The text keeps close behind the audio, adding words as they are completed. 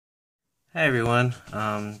Hi everyone,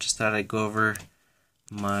 just thought I'd go over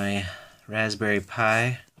my Raspberry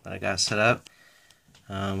Pi that I got set up.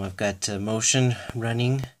 I've got motion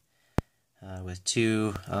running with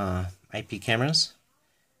two IP cameras.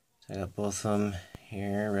 So I got both of them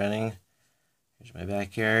here running. Here's my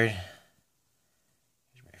backyard.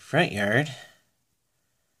 Here's my front yard,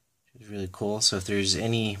 which is really cool. So if there's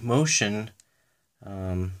any motion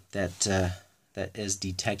that is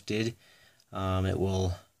detected, it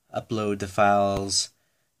will upload the files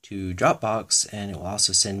to Dropbox, and it will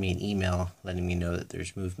also send me an email letting me know that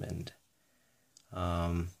there's movement.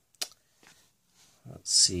 Let's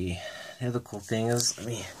see. The other cool thing is, let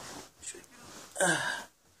me show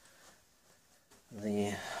you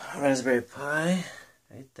the Raspberry Pi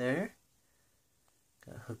right there.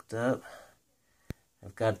 Got hooked up.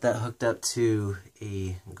 I've got that hooked up to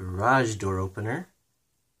a garage door opener,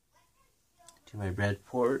 to my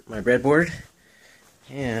breadboard.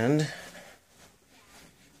 And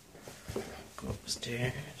go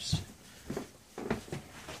upstairs.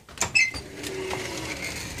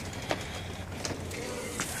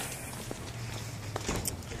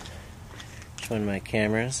 Showing my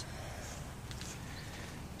cameras.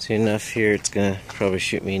 Soon enough here, it's gonna probably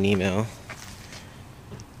shoot me an email.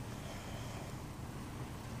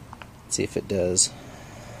 Let's see if it does.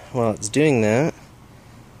 While it's doing that,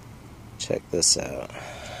 check this out.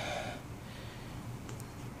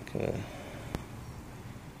 Okay.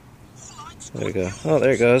 There we go. Oh,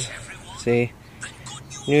 there it goes. See?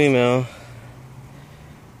 New email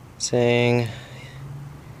saying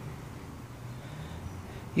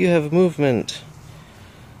you have movement.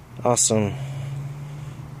 Awesome.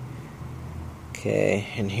 Okay,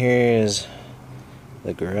 and here is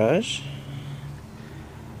the garage.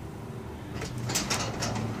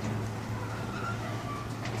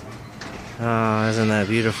 Oh, isn't that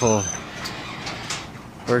beautiful?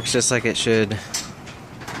 Works just like it should.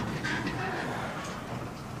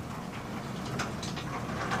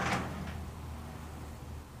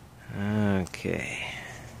 Okay.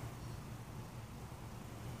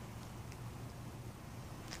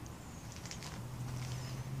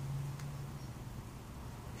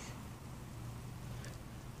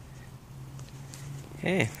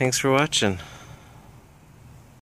 Hey, thanks for watching.